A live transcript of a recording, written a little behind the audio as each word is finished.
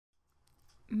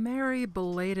Merry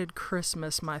belated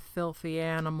Christmas, my filthy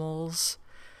animals.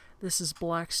 This is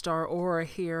BlackStarAura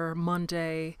here,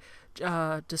 Monday,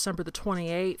 December the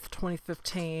 28th,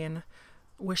 2015.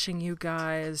 Wishing you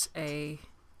guys a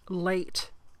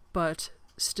late but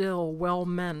still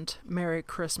well-meant Merry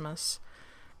Christmas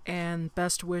and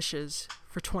best wishes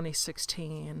for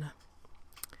 2016.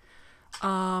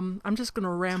 I'm just going to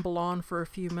ramble on for a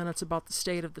few minutes about the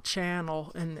state of the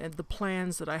channel and the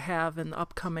plans that I have in the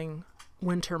upcoming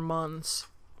winter months.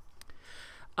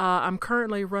 I'm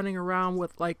currently running around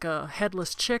with like a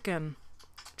headless chicken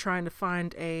trying to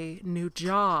find a new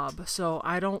job, so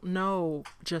I don't know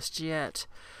just yet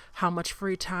how much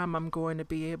free time I'm going to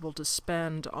be able to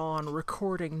spend on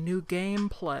recording new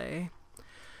gameplay.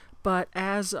 But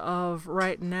as of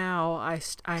right now, I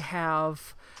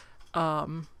have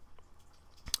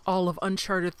all of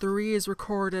Uncharted 3 is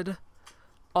recorded,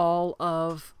 all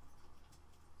of,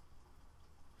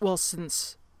 well,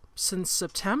 since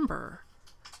September,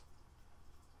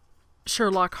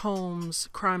 Sherlock Holmes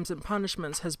Crimes and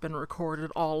Punishments has been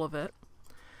recorded, all of it.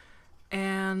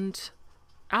 And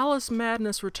Alice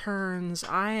Madness Returns,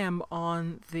 I am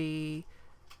on the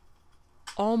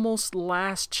almost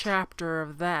last chapter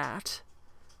of that.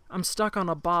 I'm stuck on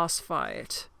a boss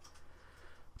fight.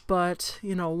 But,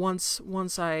 you know, once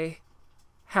I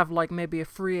have like maybe a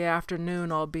free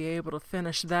afternoon, I'll be able to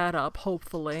finish that up,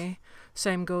 hopefully.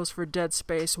 Same goes for Dead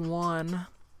Space 1.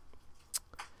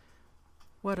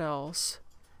 What else?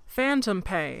 Phantom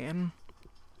Pain.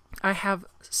 I have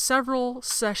several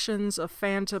sessions of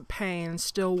Phantom Pain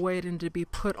still waiting to be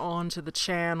put onto the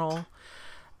channel.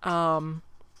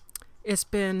 It's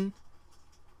been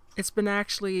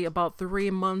actually about 3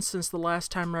 months since the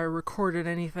last time I recorded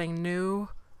anything new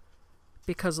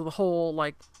because of the whole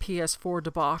like PS4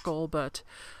 debacle, but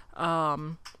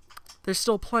there's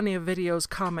still plenty of videos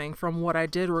coming from what I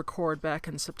did record back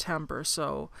in September,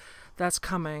 so that's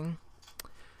coming.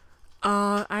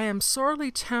 I am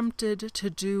sorely tempted to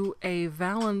do a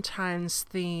Valentine's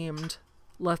themed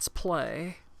Let's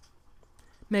Play.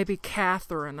 Maybe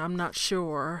Catherine, I'm not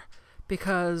sure.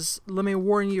 Because let me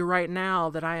warn you right now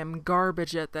that I am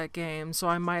garbage at that game, so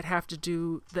I might have to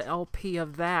do the LP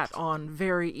of that on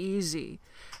very easy.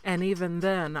 And even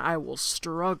then, I will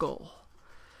struggle.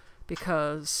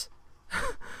 Because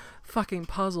fucking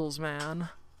puzzles, man.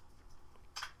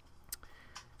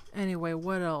 Anyway,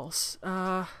 what else?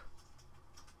 The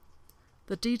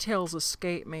details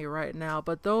escape me right now,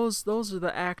 but those are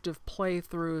the active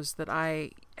playthroughs that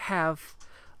I have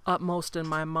upmost in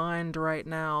my mind right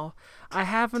now. I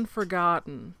haven't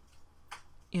forgotten,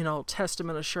 you know,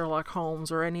 Testament of Sherlock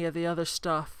Holmes or any of the other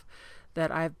stuff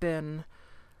that I've been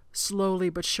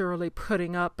slowly but surely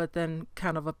putting up but then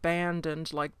kind of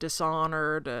abandoned, like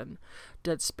Dishonored and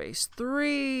Dead Space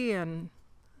 3 and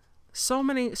so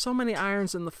many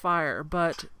irons in the fire.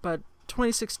 But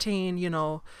 2016, you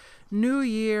know, new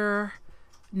year,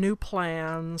 new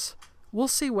plans. We'll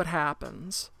see what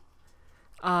happens.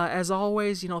 As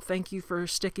always, you know, thank you for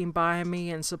sticking by me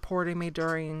and supporting me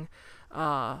during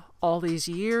all these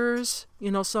years. You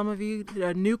know, some of you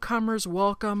newcomers,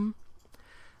 welcome.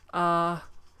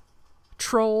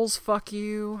 Trolls, fuck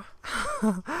you.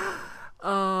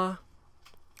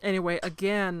 Anyway,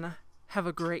 again, have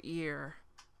a great year.